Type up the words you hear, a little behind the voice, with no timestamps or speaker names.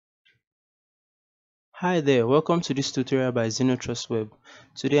Hi there, welcome to this tutorial by Web.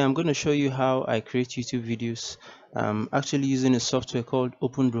 Today I'm going to show you how I create YouTube videos actually using a software called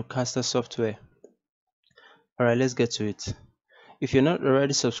Open Broadcaster software. Alright, let's get to it. If you're not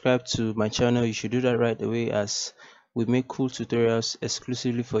already subscribed to my channel, you should do that right away as we make cool tutorials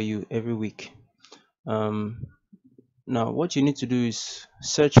exclusively for you every week. Now what you need to do is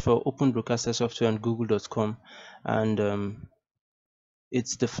search for Open Broadcaster software on google.com, and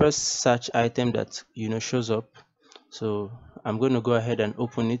it's the first search item that shows up. So I'm going to go ahead and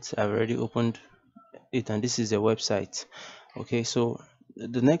open it. I've already opened it, and this is the website. Okay, so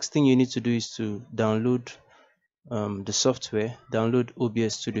the next thing you need to do is to download the software, download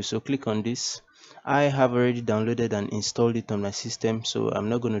OBS Studio. So click on this. I have already downloaded and installed it on my system, so I'm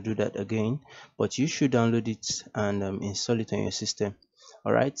not going to do that again, but you should download it and install it on your system.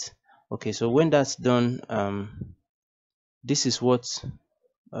 All right, okay, so when that's done, this is what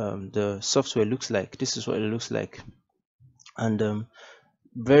the software looks like. This is what it looks like. And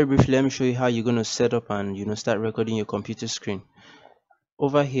very briefly, let me show you how you're going to set up and start recording your computer screen.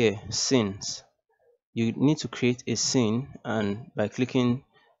 Over here, scenes, you need to create a scene, and by clicking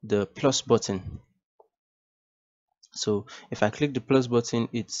the plus button. So if I click the plus button,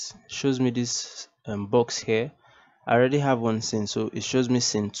 it shows me this box here. I already have one scene, so it shows me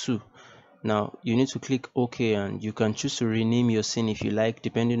scene 2. Now you need to click OK, and you can choose to rename your scene if you like,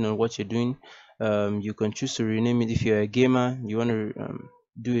 depending on what you're doing. You can choose to rename it. If you're a gamer, you want to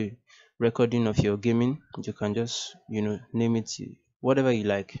do a recording of your gaming, you can just name it whatever you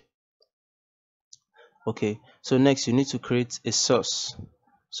like. Okay, so next you need to create a source.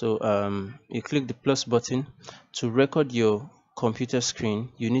 So you click the plus button. To record your computer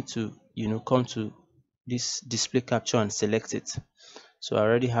screen, you need to come to this display capture and select it. So I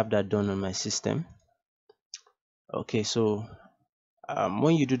already have that done on my system. Okay, so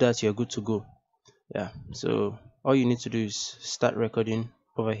when you do that, you're good to go. Yeah, so all you need to do is start recording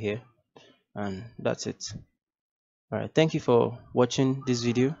over here, and that's it. Alright, thank you for watching this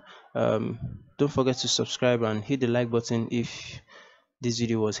video. Don't forget to subscribe and hit the like button if this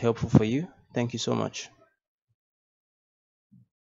video was helpful for you. Thank you so much.